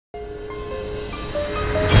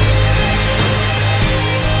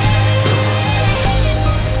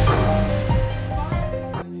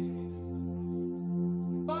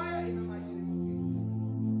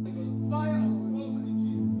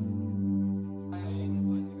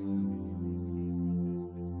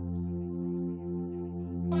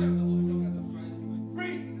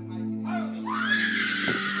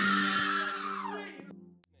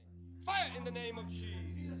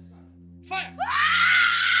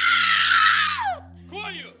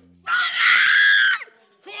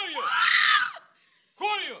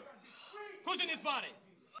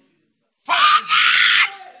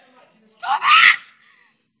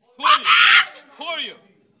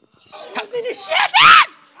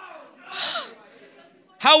initiated.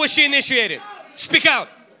 How was she initiated? Speak out.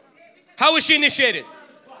 How was she initiated?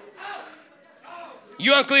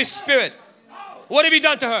 You unclean spirit. What have you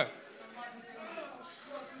done to her?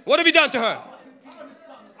 What have you done to her?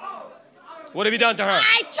 What have you done to her?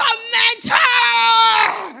 I torment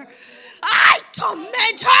her. I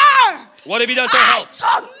torment her. What have you done to her I health?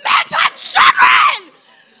 torment her children.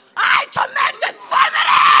 I torment the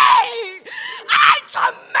family. I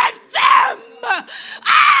torment them.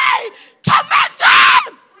 I torment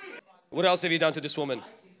them. What else have you done to this woman?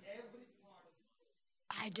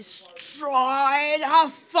 I destroyed her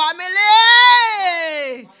family.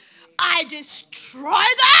 I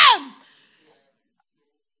destroyed them.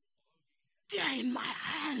 They're in my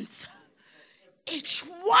hands. Each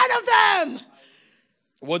one of them.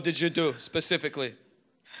 What did you do specifically?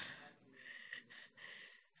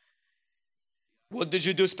 What did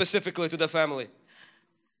you do specifically to the family?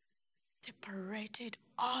 Separated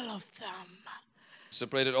all of them.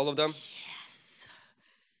 Separated all of them? Yes.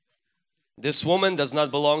 This woman does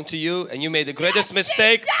not belong to you, and you made the greatest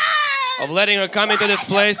mistake of letting her come into this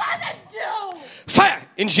place. Fire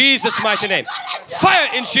in Jesus' mighty name. Fire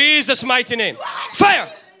in Jesus' mighty name.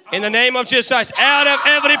 Fire in the name of Jesus Christ. Out of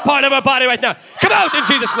every part of her body right now. Come out in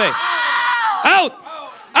Jesus' name. Out.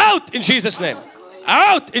 Out in Jesus' name.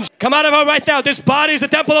 Out. Come out of her right now. This body is the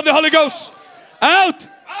temple of the Holy Ghost. Out.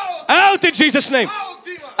 Out in Jesus' name.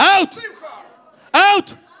 Out.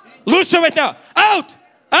 Out. Loose her right now. Out.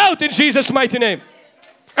 Out in Jesus' mighty name.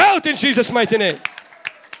 Out in Jesus' mighty name.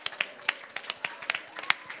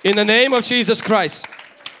 In the name of Jesus Christ.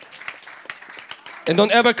 And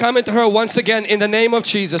don't ever come into her once again in the name of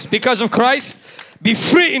Jesus. Because of Christ, be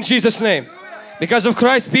free in Jesus' name. Because of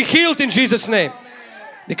Christ, be healed in Jesus' name.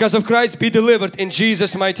 Because of Christ, be delivered in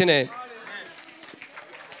Jesus' mighty name.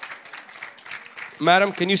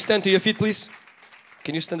 Madam, can you stand to your feet, please?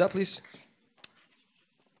 Can you stand up, please?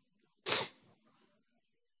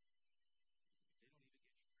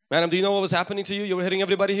 Madam, do you know what was happening to you? You were hitting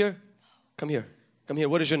everybody here? Come here. Come here.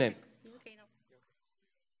 What is your name?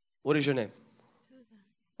 What is your name? Susan.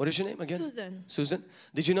 What is your name again? Susan. Susan.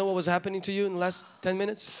 Did you know what was happening to you in the last 10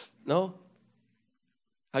 minutes? No?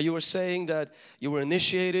 How you were saying that you were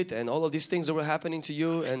initiated and all of these things that were happening to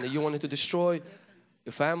you and that you wanted to destroy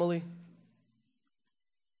your family?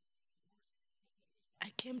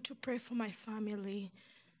 I came to pray for my family.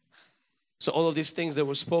 So all of these things that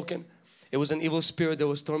were spoken, it was an evil spirit that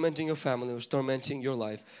was tormenting your family, was tormenting your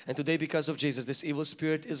life. And today, because of Jesus, this evil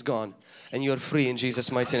spirit is gone and you are free in Jesus'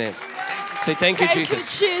 mighty name. Say thank you,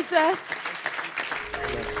 Jesus. Thank you, Jesus.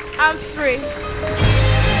 I'm free.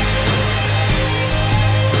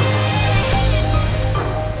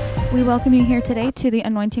 We welcome you here today to the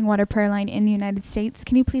Anointing Water Prayer Line in the United States.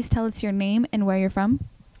 Can you please tell us your name and where you're from?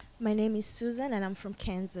 My name is Susan and I'm from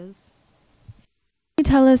Kansas. Can you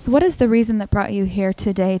tell us what is the reason that brought you here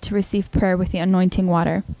today to receive prayer with the anointing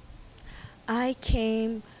water? I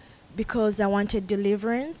came because I wanted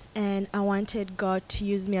deliverance and I wanted God to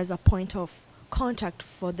use me as a point of contact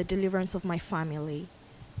for the deliverance of my family.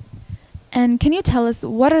 And can you tell us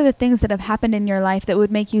what are the things that have happened in your life that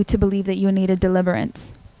would make you to believe that you needed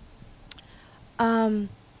deliverance? I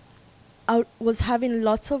was having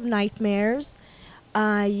lots of nightmares.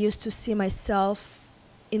 I used to see myself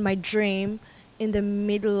in my dream in the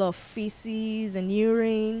middle of feces and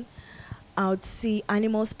urine. I would see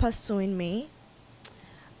animals pursuing me.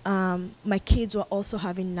 My kids were also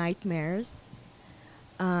having nightmares.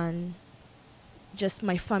 And just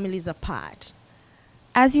my family's apart.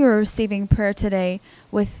 As you were receiving prayer today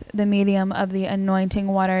with the medium of the anointing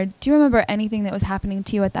water, do you remember anything that was happening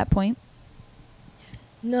to you at that point?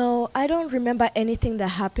 No, I don't remember anything that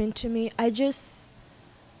happened to me. I just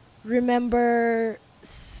remember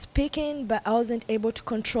speaking, but I wasn't able to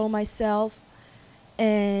control myself.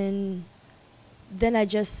 And then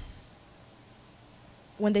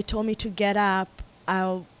when they told me to get up,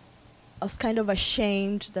 I was kind of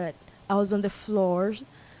ashamed that I was on the floor.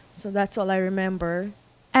 So that's all I remember.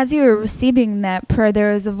 As you were receiving that prayer,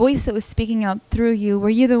 there was a voice that was speaking out through you.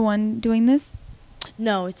 Were you the one doing this?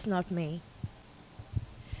 No, it's not me.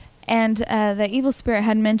 And the evil spirit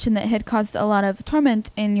had mentioned that it had caused a lot of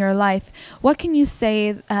torment in your life. What can you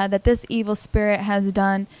say that this evil spirit has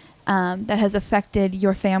done that has affected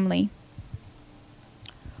your family?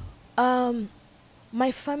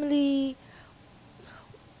 My family,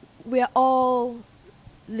 we are all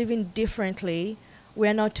living differently. We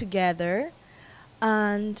are not together.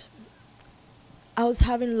 And I was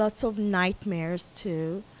having lots of nightmares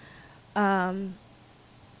too.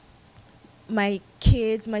 My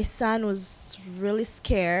kids, my son was really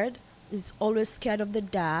scared. He's always scared of the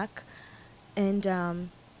dark. And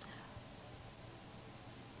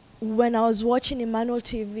when I was watching Emmanuel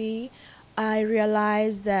TV, I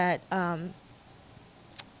realized that I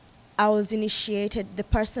was initiated. The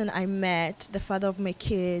person I met, the father of my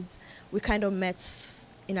kids, we kind of met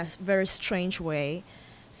in a very strange way.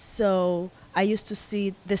 So I used to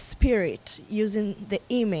see the spirit using the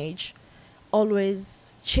image,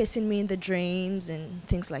 always chasing me in the dreams and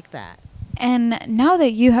things like that. And now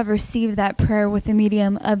that you have received that prayer with the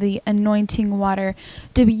medium of the anointing water,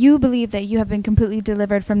 do you believe that you have been completely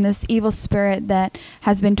delivered from this evil spirit that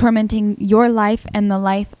has been tormenting your life and the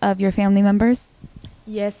life of your family members?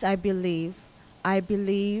 Yes, I believe. I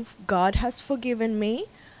believe God has forgiven me,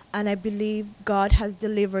 and I believe God has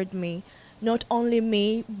delivered me. Not only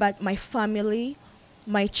me, but my family,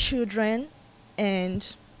 my children,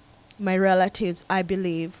 and my relatives, I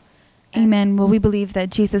believe. Amen. Well, we believe that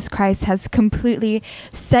Jesus Christ has completely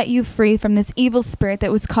set you free from this evil spirit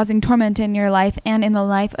that was causing torment in your life and in the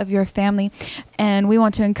life of your family. And we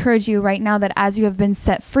want to encourage you right now that as you have been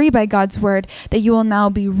set free by God's word, that you will now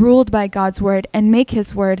be ruled by God's word and make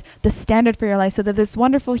his word the standard for your life, so that this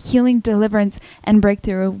wonderful healing, deliverance, and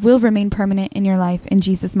breakthrough will remain permanent in your life in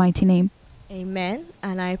Jesus' mighty name. Amen.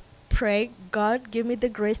 And I pray, God, give me the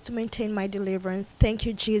grace to maintain my deliverance. Thank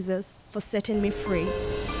you, Jesus, for setting me free.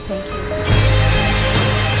 Thank you.